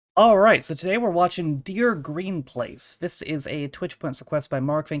Alright, so today we're watching Dear Green Place. This is a Twitch points request by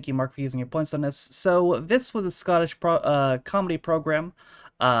Mark. Thank you, Mark, for using your points on this. So, this was a Scottish comedy program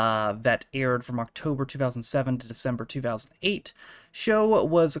that aired from October 2007 to December 2008. Show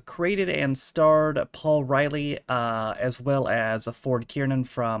was created and starred Paul Riley, as well as Ford Kiernan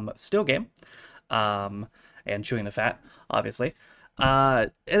from Still Game, and Chewing the Fat, obviously.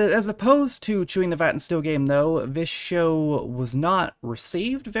 As opposed to Chewing the Fat and Still Game, though, this show was not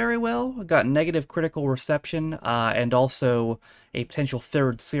received very well. It got negative critical reception, and also a potential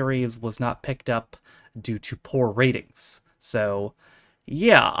third series was not picked up due to poor ratings. So,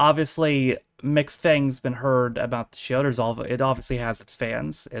 yeah, obviously, mixed things been heard about the show. It obviously has its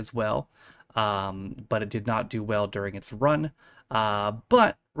fans as well, but it did not do well during its run.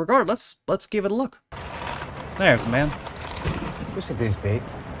 But regardless, let's give it a look. There's the man. What's today's date?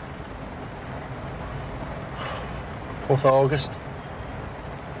 4th of August.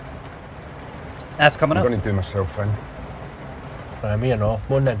 That's coming I'm up. going to do myself in. Me or no,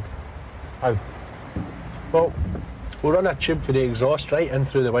 morning. How? Well, we'll run a tube for the exhaust right in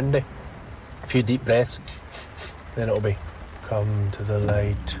through the window. A few deep breaths. Then it'll be, come to the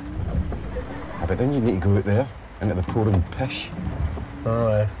light. But then you need to go out there into the pouring pish. Oh,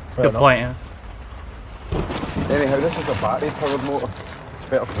 aye. That's a good point, yeah. Anyhow, this is a battery-powered motor. It's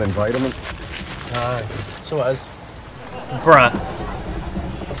better for the environment. Aye, so it is. Bruh.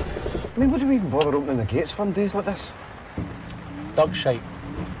 I mean, what do we even bother opening the gates for on days like this? Dog shite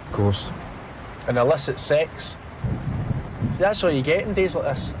Of course. and illicit sex. See, that's all you get in days like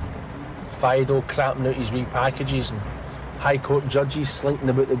this. Fido cramping out his wee packages and High Court judges slinking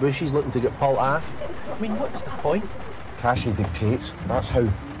about the bushes looking to get pulled off. I mean, what's the point? Tashi dictates. That's how.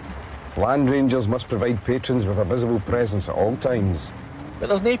 Land rangers must provide patrons with a visible presence at all times. But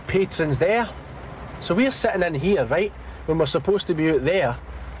there's no patrons there. So we're sitting in here, right, when we're supposed to be out there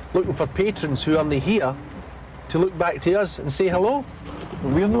looking for patrons who aren't here to look back to us and say hello.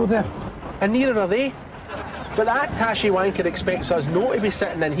 We're no there. And neither are they. But that Tashi wanker expects us not to be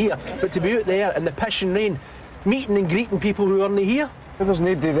sitting in here, but to be out there in the pish and rain, meeting and greeting people who aren't here. But there's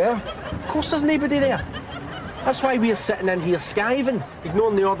nobody there. Of course there's nobody there. That's why we're sitting in here skiving,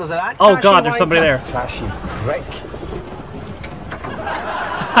 ignoring the orders of that Oh Tashi god, there's somebody wanker. there. Tashi Rick.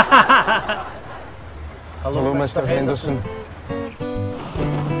 Hello, Mr. Henderson.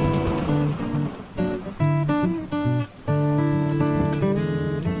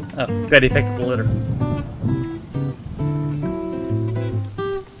 Oh, good, he picked up the litter.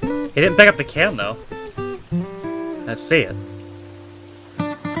 He didn't pick up the can, though. Let's see it.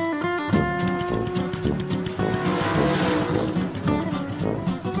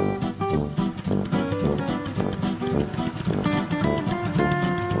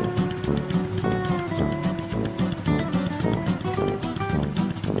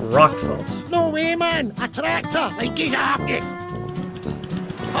 Rock salt. No way, man! A tractor! Like he's after it!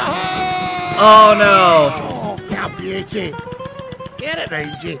 Oh no! Oh, what a beauty! Get it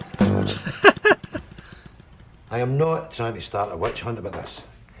round you! I am not trying to start a witch hunt about this.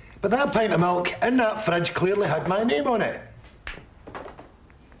 But that pint of milk in that fridge clearly had my name on it.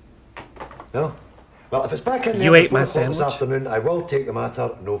 No? Well, if it's back in You there ate my before 4 o'clock this sandwich? afternoon, I will take the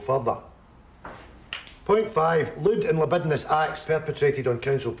matter no further. Point 5. Lewd and libidinous acts perpetrated on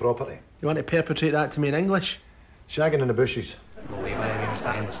council property. You want to perpetrate that to me in English? Shagging in the bushes. No way, by the way,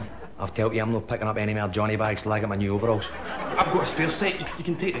 Mr. Henderson. I've told you I'm not picking up any more Johnny bags till I get my new overalls. I've got a spare set. You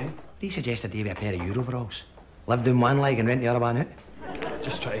can take them. He suggested they with a pair of your overalls. Live down one leg and rent the other one out.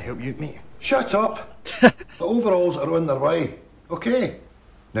 Just try to help you, mate. Shut up! The overalls are on their way. Okay?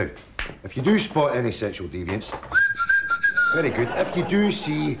 Now, if you do spot any sexual deviance, very good. If you do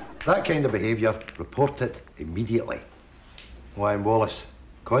see that kind of behaviour, report it immediately. Why, and Wallace,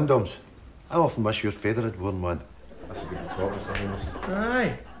 condoms. I often wish your father had worn one. That's a good thought, Mr. Henderson.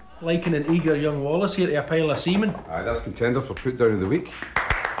 Aye. Liking an eager young Wallace here to a pile of semen. Aye, that's contender for put down of the week.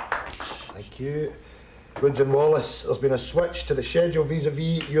 Thank you. Woods and Wallace, there's been a switch to the schedule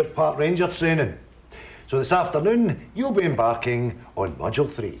vis-a-vis your park ranger training. So this afternoon, you'll be embarking on Module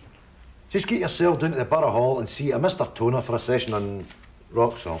 3. Just get yourself down to the Borough Hall and see a Mr. Toner for a session on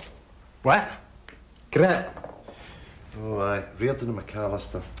rock salt. What? Grit. Oh, aye. Reardon and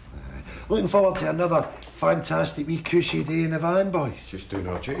McAllister. Aye. Looking forward to another fantastic wee cushy day in the van, boys. Just doing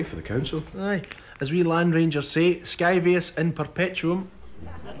our duty for the council. Aye. As we land rangers say, Skyvius in perpetuum.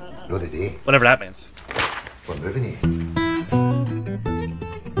 No, the day. Whatever that means. We're moving you.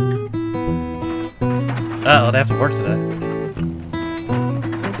 Uh-oh, they have to work today.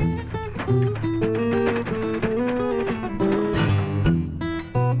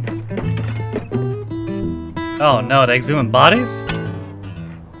 Oh no, the exhuming bodies?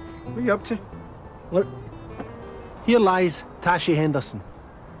 are you up to? Look, here lies Tashi Henderson,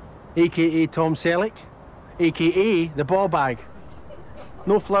 a.k.a. Tom Selleck, a.k.a. the ball bag.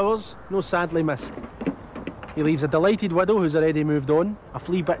 No flowers, no sadly missed. He leaves a delighted widow who's already moved on, a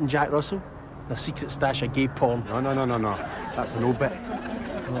flea-bitten Jack Russell, and a secret stash of gay porn. No. That's an old bit.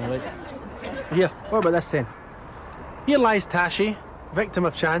 All right. Here, what about this then? Here lies Tashi, victim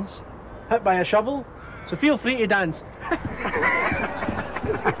of chance, hit by a shovel, so feel free to dance.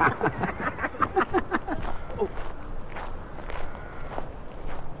 Oh.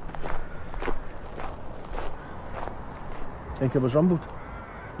 Think it was rumbled?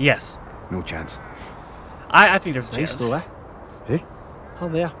 Yes. No chance. I think there's a Nice chance. though, eh? Hey? Oh,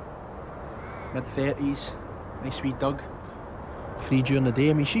 there. Mid-30s, nice wee dug. Free during the day.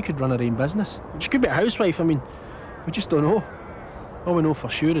 I mean, she could run her own business. She could be a housewife. I mean, we just don't know. All we know for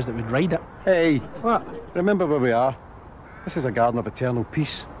sure is that we'd ride it. Hey, what? Remember where we are. This is a garden of eternal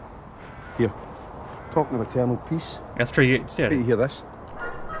peace. Here, talking of eternal peace. That's true. Did you hear this? What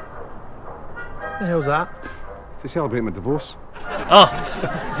the hell's that? To celebrate my divorce.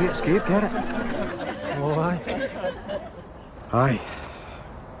 Oh, Great escape, get it? Oh, aye. Aye.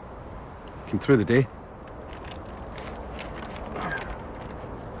 Came through the day.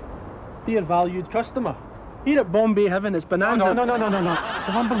 Dear valued customer, here at Bombay Heaven, it's Bonanza. No.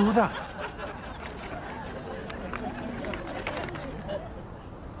 The one below that.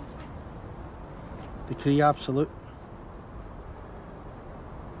 Decree absolute.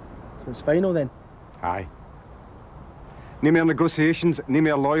 So it's final then. Aye. No more negotiations, no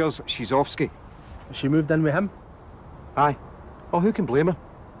more lawyers, she's offski. She moved in with him. Aye. Oh, who can blame her?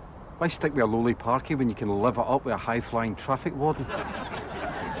 Why stick with a lowly parky when you can live it up with a high-flying traffic warden?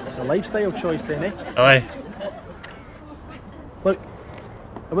 It's a lifestyle choice then, eh? aye. Look,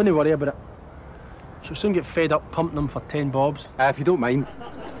 I wouldn't worry about it. She'll soon get fed up pumping them for 10 bobs. If you don't mind.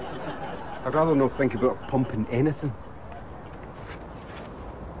 I'd rather not think about pumping anything.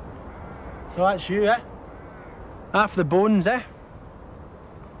 So that's you, eh? Half the bones, eh?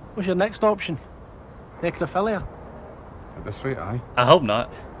 What's your next option? Necrophilia? At this rate, aye. I hope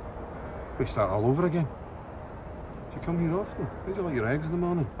not. We start all over again. Do you come here often? Where do you like your eggs in the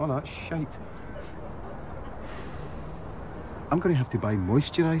morning? Oh, that's shite. I'm going to have to buy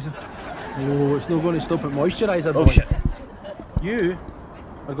moisturiser. No, it's not going to stop at moisturiser, Oh boy. shit. You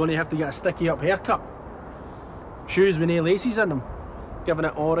are going to have to get a sticky up haircut. Shoes with no laces in them. Giving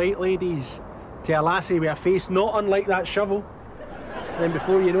it all right, ladies. To a lassie with a face not unlike that shovel. Then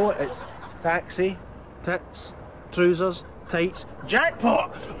before you know it, it's taxi, tits, trousers, tights,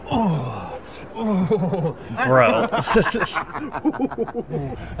 jackpot! Oh! Oh! Bro.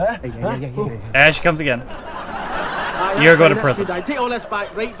 As she comes again. You're going to prison. I take all this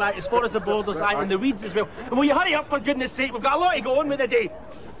back, right back, as far as the borders, and the weeds as well. And will you hurry up, for goodness sake? We've got a lot to go on with the day.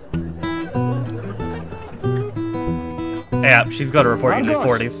 Yeah, she's got to report you to the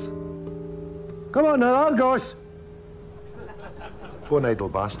Argos. 40s. Come on now, Argos! Phone idle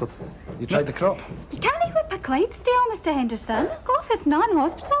bastard. You tried the crop? You can't whip a Clydesdale, Mr. Henderson. Go off as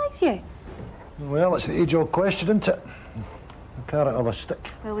non-hospitalise you. Well, it's the age-old question, isn't it? A carrot or a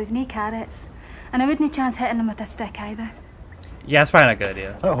stick? Well, we've no carrots. And I wouldn't chance hitting him with a stick either. Yeah, it's probably not a good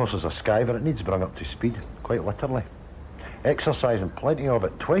idea. That horse is a skiver. It needs bring up to speed, quite literally. Exercising plenty of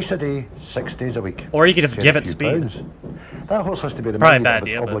it, twice a day, 6 days a week. Or you could just Save give a it few speed. pounds. That horse has to be Probably a reminded bad of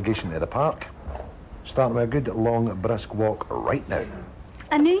its idea, but- obligation to the park. Starting with a good, long, brisk walk right now.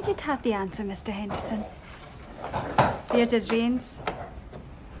 I knew you'd have the answer, Mr. Henderson. Here's his reins.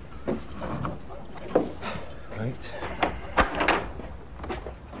 Right.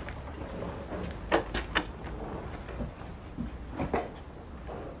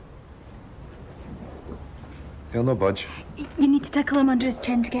 He'll no budge. You need to tickle him under his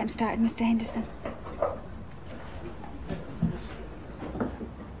chin to get him started, Mr. Henderson.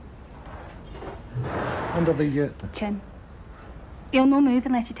 Under the Chin. He'll no move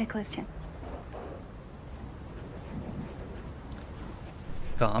unless you tickle his chin.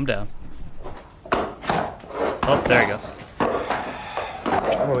 Calm down. Oh, there he goes.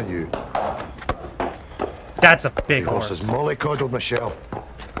 Come on, you. That's a big The horse horse. is mollycoddled, Michelle.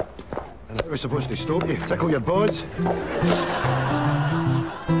 And how are we supposed to stop you? Tickle your bods?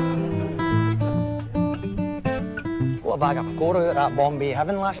 What a bag of pakora out of that Bombay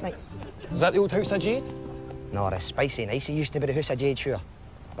Heaven last night. Is that the old house of Jade? No, the spicy nice it used to be the house of Jade, sure.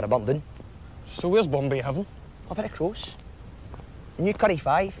 But it burnt down. So where's Bombay Heaven? Oh, very close. The new Curry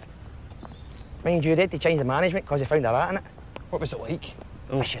 5. Mind you, they had to change the management because they found a rat in it. What was it like?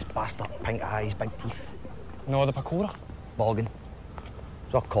 Vicious bastard, pink eyes, big teeth. No, the pakora. Boggin.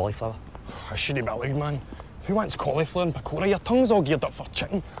 It's all cauliflower. I shouldn't be allowed, man. Who wants cauliflower and pakora? Your tongue's all geared up for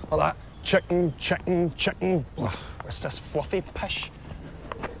chicken. Like that. Chicken, chicken, chicken. Ugh, what's this fluffy pish?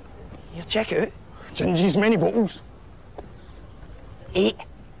 Here, check it out. Gingy's many bottles. 8.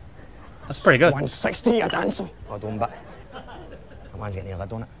 That's pretty good. 160, you dancer. Oh, don't bet. That one's getting the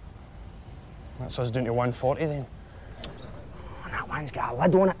lid on it. That's us down to 140 then. Oh, and that one's got a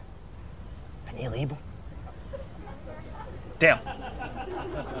lid on it. But no label. Damn.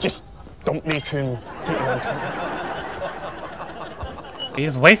 Just dump me two and take it 120. He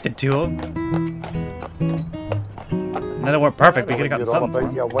just wasted 2 of them. And then they weren't perfect, but you could have gotten something.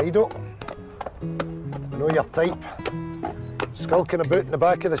 About your wide up. I know your type. Skulking about in the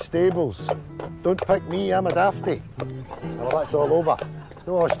back of the stables. Don't pick me, I'm a dafty. Well, that's all over. There's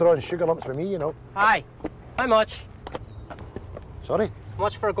no straw and sugar lumps with me, you know. Hi. How much? Sorry? How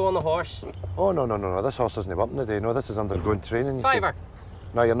much for a go on the horse? Oh, no. This horse isn't working today. No, this is undergoing training, you see. Fiver.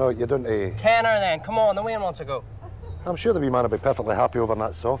 No, you're not. You don't. Tenner then. Come on, the Wayne wants to go. I'm sure the wee man will be perfectly happy over in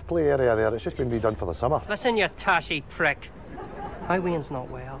that soft play area there. It's just been redone for the summer. Listen, you tashy prick. My Wayne's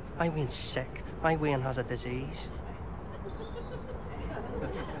not well. My Wayne's sick. My Wayne has a disease.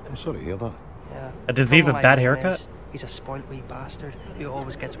 I'm sorry to hear that. Yeah. A disease with My bad Wayne haircut? is, he's a spoilt wee bastard who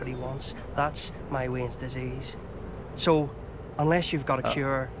always gets what he wants. That's my Wayne's disease. So, unless you've got a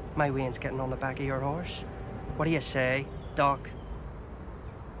cure, my Wayne's getting on the back of your horse. What do you say, Doc?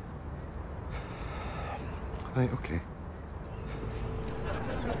 Right, okay.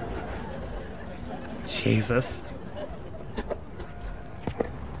 Jesus.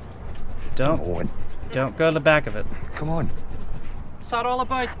 Don't go to the back of it. Come on. What's that all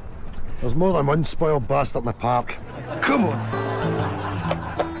about? There's more than one spoiled bastard in the park. Come on.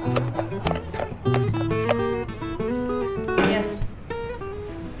 Yeah.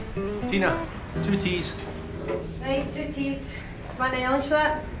 Tina, 2 teas. Right, 2 teas. Is my lunch for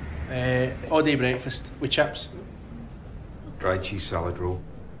that? All day breakfast with chips. Dry cheese salad roll.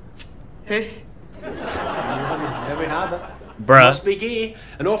 Poof. There we have it. Bruh. Must be gay.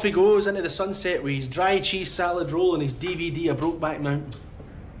 And off he goes into the sunset with his dry cheese salad roll and his DVD of Brokeback Mountain.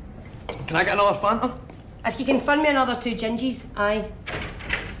 Can I get another Fanta? If you can fund me another 2 gingies, aye.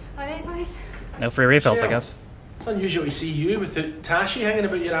 Alright, boys. No free refills, Sure. I guess. It's unusual to see you without Tashi hanging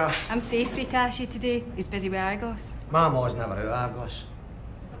about your ass. I'm safe with Tashi today. He's busy with Argos. My ma's never out of Argos.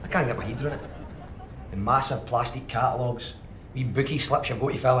 I can't get my head around it. The massive plastic catalogues, wee bookie slips you've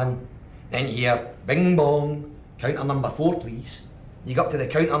got to fill in. Then you hear, bing bong, counter number 4 please. You go up to the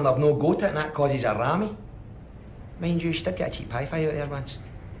counter and they've no go to it and that causes a rammy. Mind you, she did get a cheap hi-fi out there once.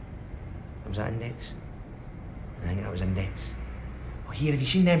 Was that Index? I think that was Index. Oh, here, have you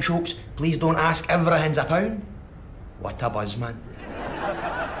seen them shops? Please don't ask, everything's a £1. What a buzz, man.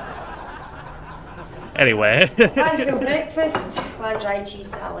 Anyway. 1 full breakfast, 1 dry cheese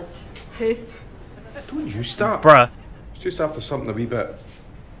salad. Poof. Don't you start. Bruh. It's just after something a wee bit.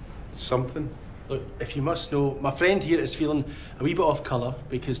 Something. Look, if you must know, my friend here is feeling a wee bit off colour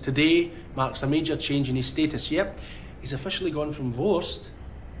because today marks a major change in his status. Yep, he's officially gone from divorced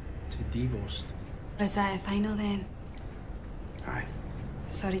to divorced. Is that a final then? Aye.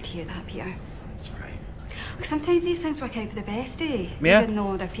 Sorry to hear that, Peter. It's alright. Look, sometimes these things work out for the best, eh? Yeah. Even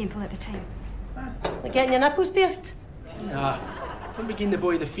though they're painful at the time. Like getting your nipples pierced? Don't begin the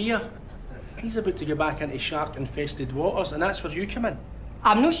boy the fear. He's about to go back into shark-infested waters, and that's where you come in.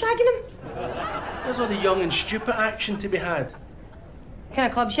 I'm no shagging him. There's all the young and stupid action to be had. Kind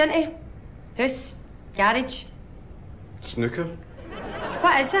of club shinty? House? Garage? Snooker.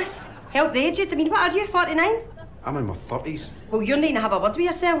 What is this? Help the ages. I mean, what are you, 49? I'm in my 30s. Well, you're needing to have a word with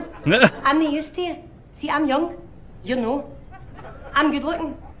yourself. I'm not used to it. See, I'm young. You know. I'm good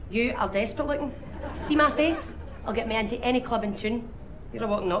looking. You are desperate looking. See my face? I'll get me into any club in tune. You're a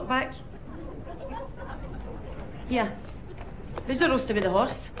walking knockback. Yeah. Who's the roaster with the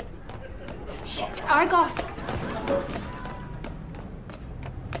horse? Shit, Argos!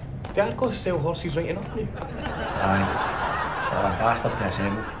 Do Argos sell horses right enough now? Aye. What a bastard to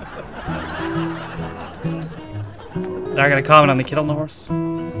assemble. They're gonna comment on the kid on the horse.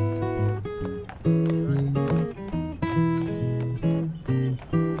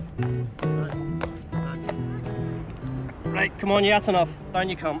 Right, come on, yeah, that's enough. Down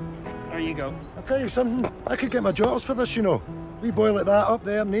you come. There you go. I'll tell you something, I could get my jotters for this, you know. We boy like that up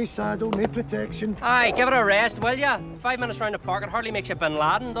there, no saddle, no protection. Aye, give it a rest, will ya? 5 minutes round the park, it hardly makes you Bin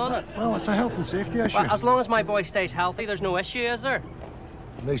Laden, does it? Well, it's a health and safety issue. Well, as long as my boy stays healthy, there's no issue, is there?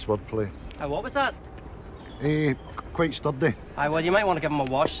 Nice wordplay. What was that? Quite sturdy. Aye, well, you might want to give him a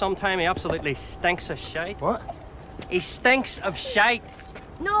wash sometime. He absolutely stinks of shite. What? He stinks of shite.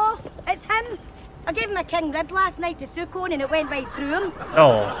 No, it's him. I gave him a king rib last night to suck on and it went right through him.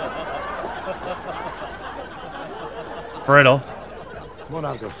 Oh. Brutal. Come on,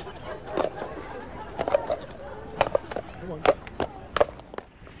 Argos.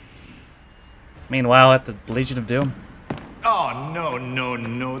 Meanwhile, at the Legion of Doom. Oh, no, no,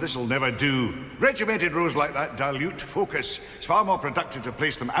 no, this'll never do. Regimented rows like that dilute focus. It's far more productive to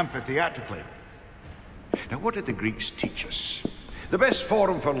place them amphitheatrically. Now, what did the Greeks teach us? The best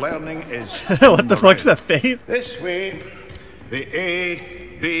forum for learning is... What the fuck's that face? This way, the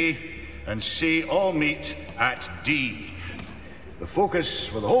A, B, and C all meet at D. The focus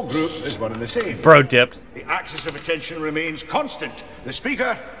for the whole group is one and the same. Bro dipped. The axis of attention remains constant. The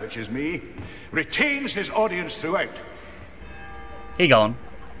speaker, which is me, retains his audience throughout. He gone.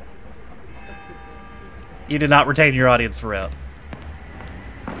 You did not retain your audience throughout.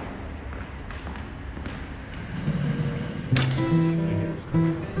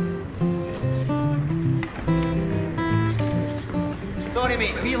 Sorry,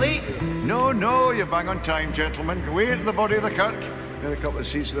 mate, are we late? No, no, you're bang on time, gentlemen. Away at the body of the kirk. Get a couple of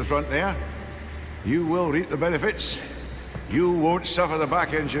seats to the front there. You will reap the benefits. You won't suffer the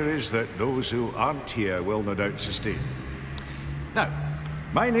back injuries that those who aren't here will no doubt sustain. Now,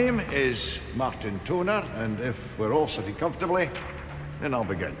 my name is Martin Toner, and if we're all sitting comfortably, then I'll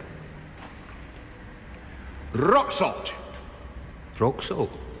begin. Rock salt. Rock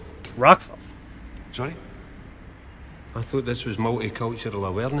salt? Rock salt? Sorry? I thought this was multicultural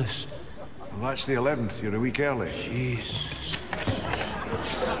awareness. Well, that's the 11th. You're a week early. Jesus.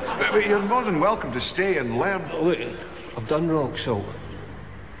 But you're more than welcome to stay and learn. Look, I've done rock salt.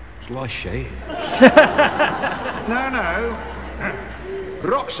 It's a lot of shite. No.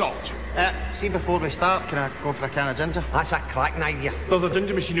 Rock salt. See, before we start, can I go for a can of ginger? That's a cracking idea. There's a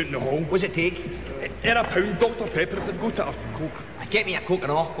ginger machine out in the hall. What's it take? In a pound, Dr. Pepper if they've got it, or Coke. Get me a Coke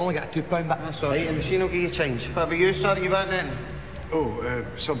and all. Only got a £2 bit. That's all right, the machine will give you change. What about you, sir? You want in? Oh,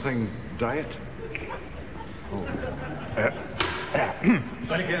 something diet? Oh.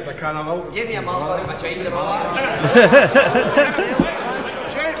 Trying to get us a can of milk. Give me a mouthful of my change,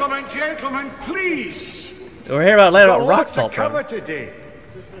 Gentlemen, please. We're here about later about rock salt. Cover today.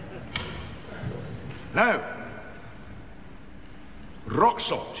 Now, rock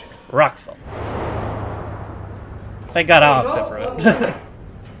salt. Rock salt. Thank God I'll sit for it.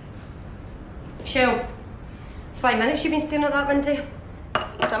 Shell, it's 5 minutes you've been staring at that window.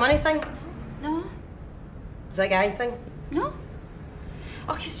 Is that a money thing? No. Is that a guy thing? No.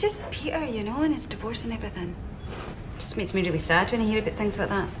 Oh, he's just Peter, you know, and his divorce and everything. It just makes me really sad when I hear about things like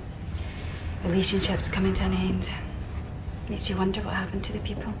that. Relationships coming to an end. Makes you wonder what happened to the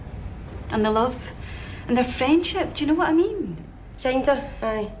people. And the love. And their friendship, do you know what I mean? Kinda,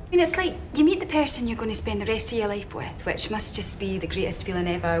 aye. I mean, it's like you meet the person you're going to spend the rest of your life with, which must just be the greatest feeling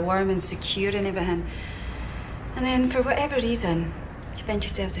ever, warm and secure and everything. And then, for whatever reason, you find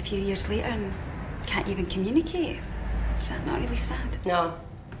yourselves a few years later and can't even communicate. Is that not really sad? No.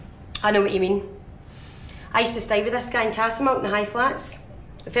 I know what you mean. I used to stay with this guy in Castlemilk in the high flats.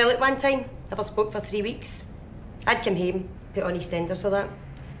 We fell out one time, never spoke for 3 weeks. I'd come home, put on EastEnders or that.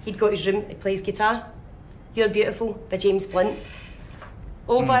 He'd go to his room, he'd play his guitar. You're Beautiful by James Blunt.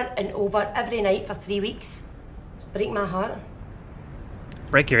 Over and over every night for 3 weeks. It's breaking my heart.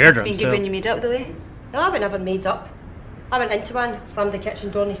 Break your eardrums, It's been good when you made up, the way. No, I never made up. I went into one, slammed the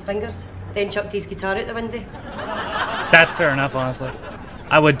kitchen door on his fingers, then chucked his guitar out the window. That's fair enough, honestly.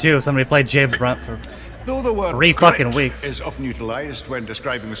 I would too if somebody played James Blunt for Though the word 3 fucking grit weeks. is often utilised when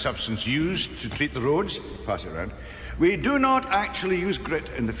describing the substance used to treat the roads, pass it around, we do not actually use grit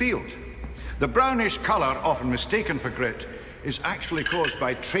in the field. The brownish colour, often mistaken for grit, is actually caused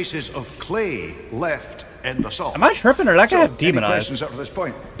by traces of clay left in the salt. Am I tripping or like I have demon any eyes? questions up to this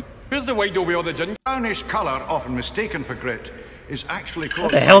point? Where's the wide over all the ginger? Brownish colour, often mistaken for grit, is actually caused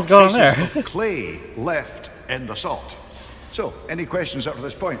What the hell's by going on traces there? of clay left in the salt. So, any questions up to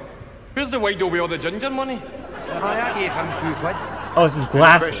this point? Where's the wide over all the ginger money? I gave him £2. Oh, it's his Any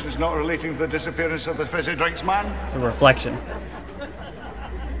glasses. questions not relating to the disappearance of the fizzy drinks man? It's a reflection.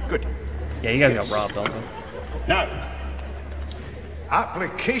 Good. Yeah, you guys got robbed also. Now,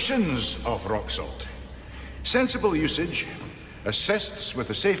 applications of rock salt. Sensible usage assists with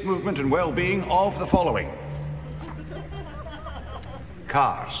the safe movement and well-being of the following.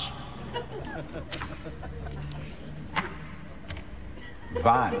 Cars.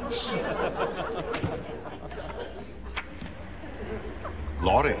 Vans.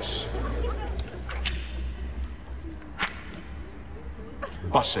 Lorries.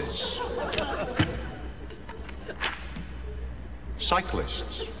 Buses.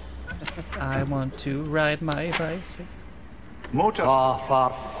 Cyclists. I want to ride my bicycle. Motor. Oh,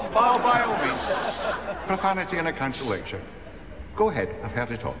 far. Oh, by all means. Profanity in a council lecture. Go ahead, I've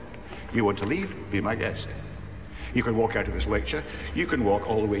heard it all. You want to leave? Be my guest. You can walk out of this lecture. You can walk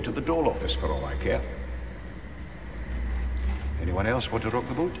all the way to the Dole office for all I care. Anyone else want to rock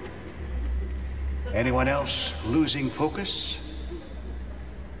the boat? Anyone else losing focus?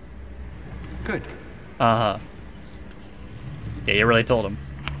 Good. Uh-huh. Yeah, you really told him.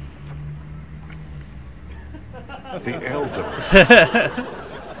 The elder.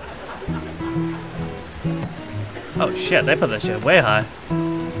 Oh shit, they put that shit way high.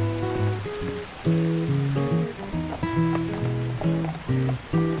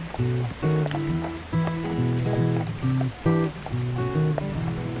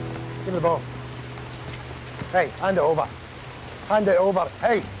 Give me the ball. Hey, hand it over. Hand it over.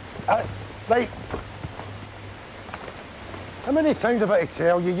 Hey, that's right. How many times have I to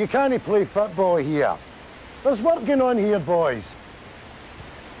tell you, you can't play football here? There's work going on here, boys.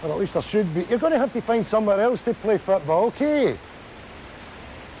 Or at least there should be. You're going to have to find somewhere else to play football, okay?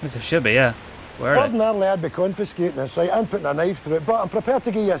 Yes, it should be, yeah. Where are they? Ordinarily, I'd be confiscating this, right, and putting a knife through it, but I'm prepared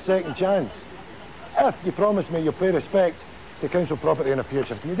to give you a second chance. If you promise me you'll pay respect to council property in the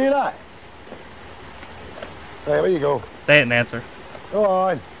future. Can you do that? Right, where you go? They didn't answer. Go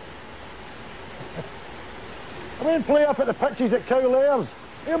on. I mean, play up at the pitches at Cowlairs.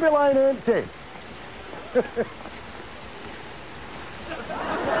 He'll be lying empty.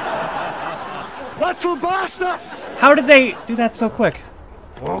 Little bastards! How did they do that so quick?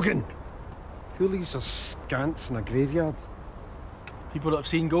 Logan, who leaves their scants in a graveyard? People that have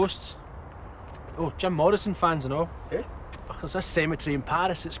seen ghosts. Oh, Jim Morrison fans and all. Eh? There's this cemetery in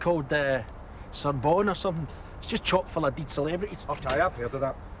Paris, it's called Sorbonne or something. It's just chock full of dead celebrities. Okay, I've heard of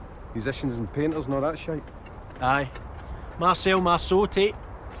that. Musicians and painters and all that shite. Aye. Marcel Marceau, Tate.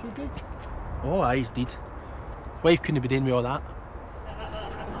 He did. Oh, aye, he's dead. Wife couldn't be doing with all that.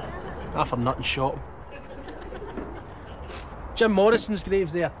 After nothing shot him. Jim Morrison's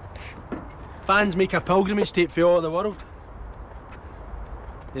grave's there. Fans make a pilgrimage to it for all of the world.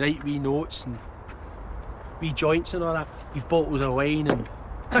 They write wee notes and wee joints and all that. You've bottles of wine and...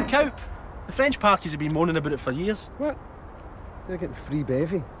 It's a cowp. The French parties have been moaning about it for years. What? They're getting free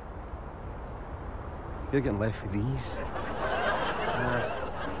bevy. You're getting left with these.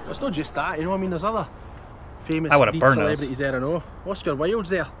 It's not just that, you know, I mean, there's other famous I would've deed burned celebrities those. there, I know. Oscar Wilde's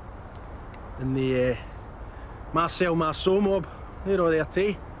there. And the Marcel Marceau mob, they're all there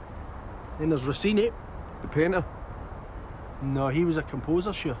too. Then there's Rossini. The painter? No, he was a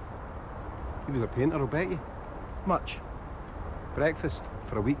composer, sure. He was a painter, I'll bet you. Much. Breakfast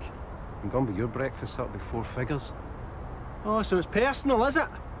for a week. And gone by your breakfast, that'll be 4 figures. Oh, so it's personal, is it?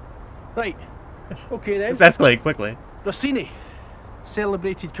 Right. Okay then. It's escalating quickly. Rossini,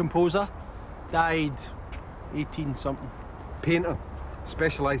 celebrated composer, died 18 something. Painter,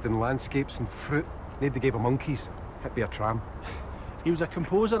 specialised in landscapes and fruit. Nobody gave him monkeys. Hit by a tram. He was a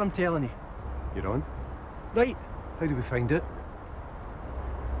composer, I'm telling you. You're on? Right. How do we find it?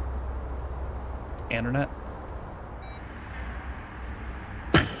 Internet.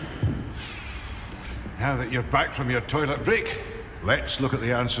 Now that you're back from your toilet break, let's look at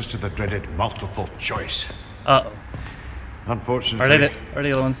the answers to the dreaded multiple choice. Uh-oh. Unfortunately, are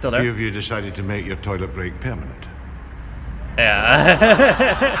the other ones still there? few of you decided to make your toilet break permanent.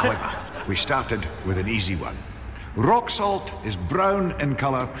 Yeah. However, we started with an easy one. Rock salt is brown in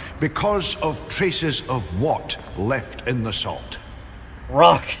colour because of traces of what left in the salt?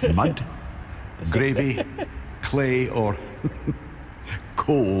 Rock. Mud, gravy, clay, or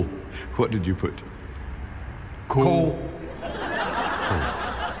coal. What did you put? Coal.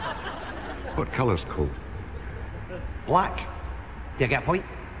 What colour's coal? Black. Do you get a point?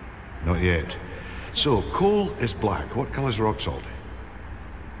 Not yet. So, coal is black. What colour's rock salt?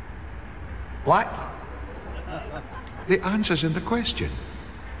 Black. The answer's in the question.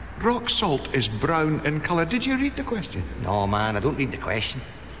 Rock salt is brown in colour. Did you read the question? No, man, I don't read the question.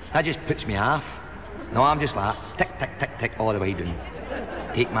 That just puts me off. No, I'm just like, tick, tick, tick, tick, all the way down.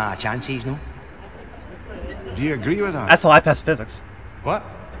 Take my chances, no? Do you agree with that? That's how I passed physics. What?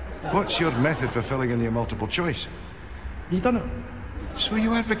 What's your method for filling in your multiple choice? You done it. So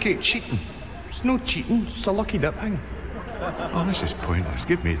you advocate cheating? It's no cheating, it's a lucky dip thing. Oh, this is pointless.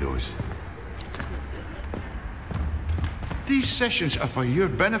 Give me those. These sessions are for your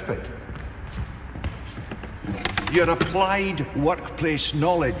benefit. Your applied workplace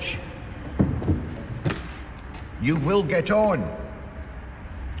knowledge. You will get on.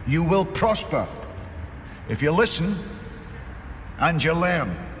 You will prosper. If you listen and you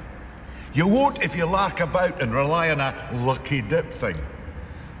learn. You won't if you lark about and rely on a lucky dip thing.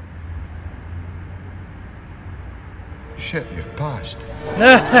 Shit, you've passed.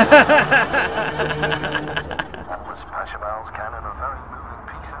 That was Pachamel's canon of very moving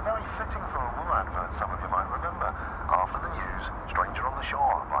people. piece, and very fitting for a wool advert some of you might remember. After the news, Stranger on the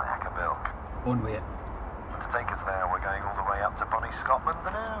Shore by Akerbilk. On with it. To take us there, we're going all the way up to Bonnie, Scotland,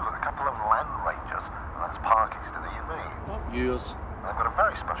 and a couple of land rangers, and that's Parkies to the me. Not yours. They've got a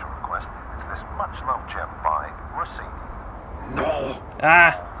very special request. It's this much-loved gem by Rossini. No!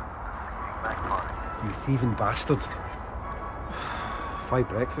 Ah! You thieving bastard. 5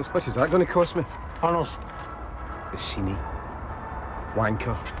 breakfast. What is that going to cost me? Arnold. Rossini.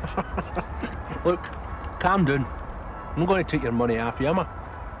 Wanker. Look, calm down. I'm going to take your money off you, am I?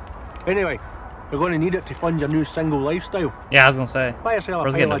 Anyway, you're going to need it to fund your new single lifestyle. Yeah, I was going to say. Buy yourself Or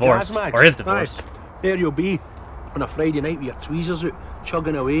a getting pile of divorced. jazz mags. Or is divorced. Aye. There you'll be on a Friday night with your tweezers out,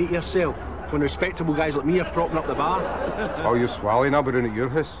 chugging away at yourself, when respectable guys like me are propping up the bar. Oh, you're swallowing up around at your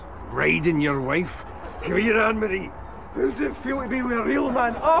house. Riding your wife. Give me your hand, Marie. How does it feel to be with a real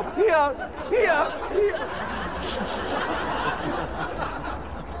man? Up here, here, here.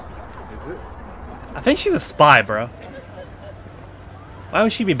 I think she's a spy, bro. Why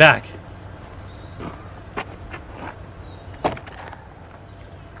would she be back?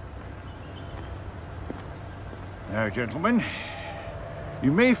 Now, gentlemen,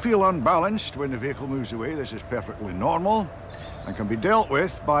 you may feel unbalanced when the vehicle moves away. This is perfectly normal and can be dealt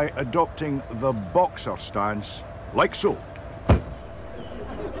with by adopting the boxer stance, like so.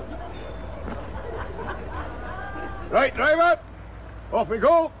 Right, driver, off we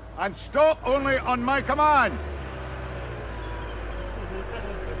go, and stop only on my command.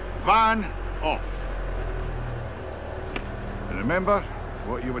 Van off. And remember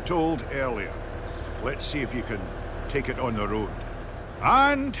what you were told earlier. Let's see if you can take it on the road.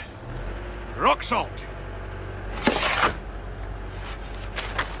 And rock salt.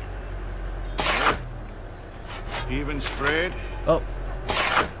 Even spread. Oh.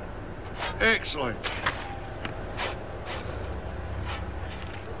 Excellent.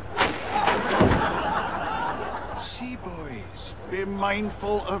 See, boys, be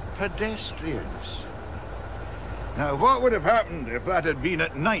mindful of pedestrians. Now, what would have happened if that had been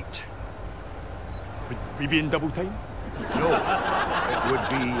at night? Would we be in double time? No, it would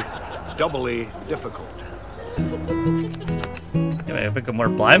be doubly difficult. Yeah, I think I'm more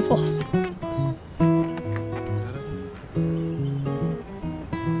blindfolds.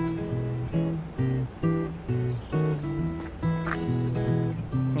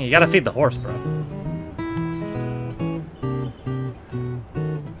 You gotta feed the horse, bro.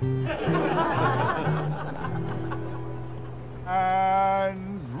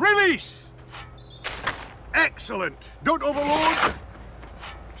 And release! Excellent. Don't overload.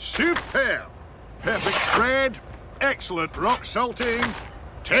 Superb. Perfect spread. Excellent rock salting.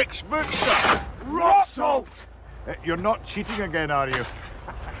 Textbook stuff. Rock salt! You're not cheating again, are you?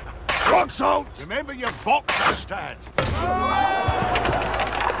 Rock salt! Remember your boxer stand.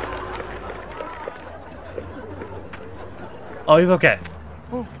 Oh, he's okay.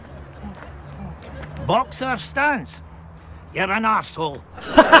 Boxer stance. You're an arsehole.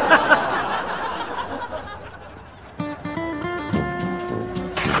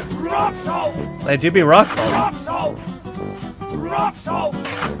 Rock salt! They do be rock salt. Rock salt! Rock salt!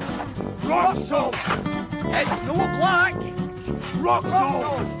 Rock salt! It's no black! Rock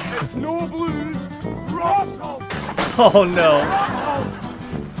salt! It's no blue! Rock salt! Oh no.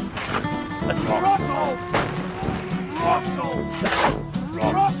 Rock salt! Rock salt!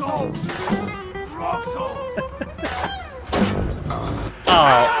 Rock salt! Rock salt!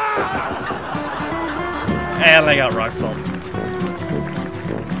 Oh. And I got rock salt.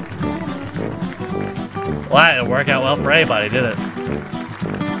 Well, that didn't work out well for anybody, did it?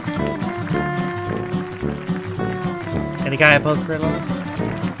 Any guy at post grade levels?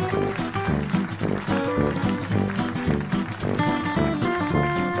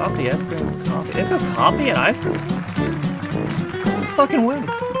 Coffee, ice cream, coffee. Is it coffee and ice cream? Let's fucking win.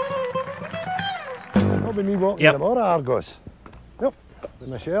 That'll be me walking Yep. tomorrow, Argos. Yep, with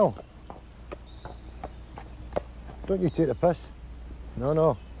Michelle. Don't you take the piss. No,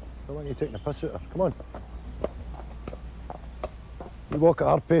 no. Don't want you taking the piss out of her. Come on. You walk at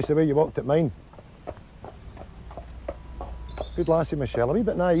her pace the way you walked at mine. Good lassie, Michelle. A wee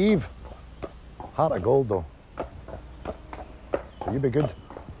bit naive. Heart of gold, though. So you be good.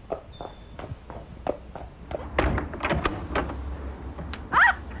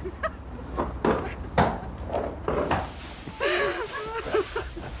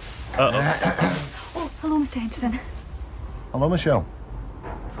 Oh, hello, Mr. Henderson. Hello, Michelle.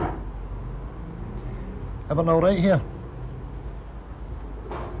 Everything all right here?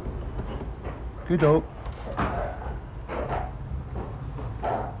 Good-o.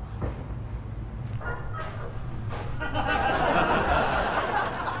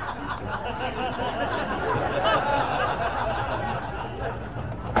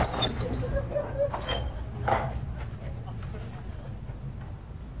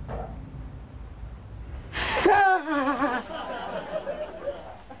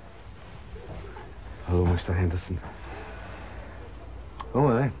 Hello, Mr. Henderson. Oh,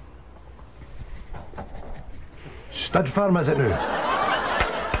 aye. Stud farm, is it now?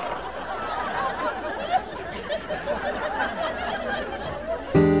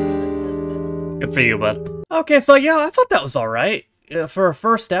 Good for you, bud. Okay, so yeah, I thought that was alright. For a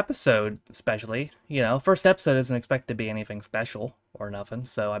first episode, especially. You know, first episode isn't expected to be anything special or nothing.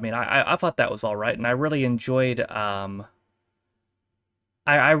 So, I mean, I thought that was alright, and I really enjoyed, I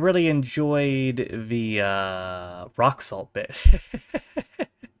really enjoyed the rock salt bit.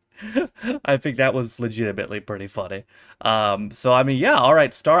 I think that was legitimately pretty funny. So I mean, yeah, all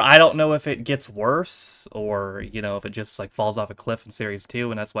right, Star. I don't know if it gets worse or, you know, if it just like falls off a cliff in series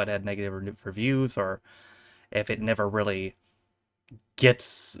 2 and that's why it had negative reviews, or if it never really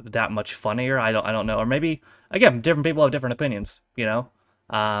gets that much funnier. I don't know. Or maybe, again, different people have different opinions, you know.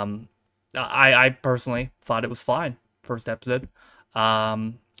 I personally thought it was fine first episode.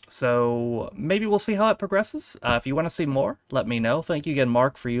 So maybe we'll see how it progresses. If you want to see more, let me know. Thank you again,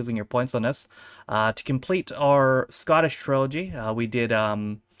 Mark, for using your points on this. To complete our Scottish trilogy, we did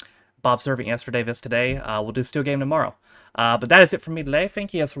Bob Servant yesterday, this today. We'll do Steel Game tomorrow. But that is it for me today.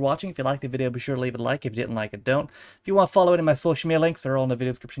 Thank you guys for watching. If you liked the video, be sure to leave it a like. If you didn't like it, don't. If you want to follow any of my social media links, they're all in the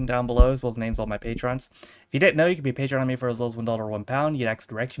video description down below, as well as names of all my patrons. If you didn't know, you can be a patron on me for as low as $1 or £1. You get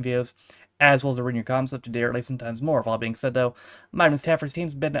extra direction videos, as well as reading your comments up to date, or at least sometimes more. With all being said, though, my name is Taffers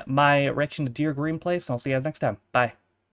Teens. It's been my reaction to Deer Green Place, and I'll see you guys next time. Bye.